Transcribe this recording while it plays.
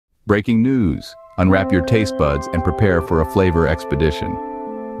Breaking news. Unwrap your taste buds and prepare for a flavor expedition.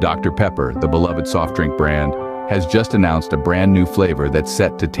 Dr. Pepper, the beloved soft drink brand, has just announced a brand new flavor that's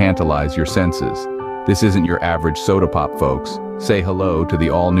set to tantalize your senses. This isn't your average soda pop, folks. Say hello to the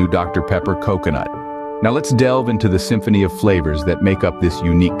all-new Dr. Pepper Coconut. Now let's delve into the symphony of flavors that make up this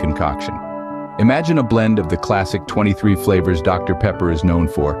unique concoction. Imagine a blend of the classic 23 flavors Dr. Pepper is known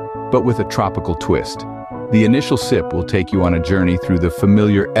for, but with a tropical twist. The initial sip will take you on a journey through the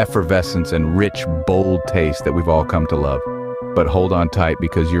familiar effervescence and rich, bold taste that we've all come to love. But hold on tight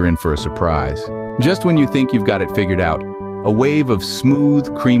because you're in for a surprise. Just when you think you've got it figured out, a wave of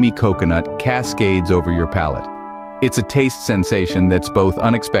smooth, creamy coconut cascades over your palate. It's a taste sensation that's both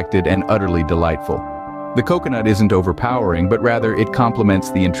unexpected and utterly delightful. The coconut isn't overpowering, but rather it complements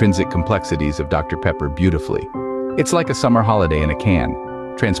the intrinsic complexities of Dr. Pepper beautifully. It's like a summer holiday in a can,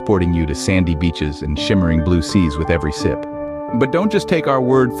 transporting you to sandy beaches and shimmering blue seas with every sip. But don't just take our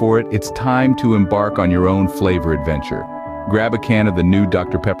word for it, it's time to embark on your own flavor adventure. Grab a can of the new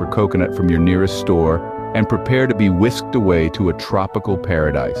Dr. Pepper Coconut from your nearest store and prepare to be whisked away to a tropical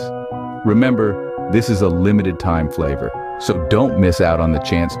paradise. Remember, this is a limited time flavor, so don't miss out on the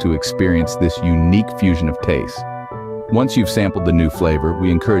chance to experience this unique fusion of tastes. Once you've sampled the new flavor, we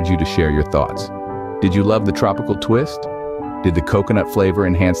encourage you to share your thoughts. Did you love the tropical twist? Did the coconut flavor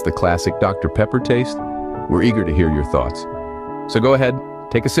enhance the classic Dr. Pepper taste? We're eager to hear your thoughts. So go ahead,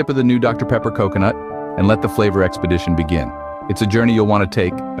 take a sip of the new Dr. Pepper Coconut, and let the flavor expedition begin. It's a journey you'll want to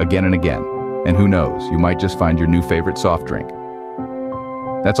take again and again. And who knows, you might just find your new favorite soft drink.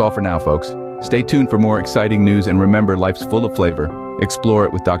 That's all for now, folks. Stay tuned for more exciting news, and remember, life's full of flavor. Explore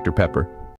it with Dr. Pepper.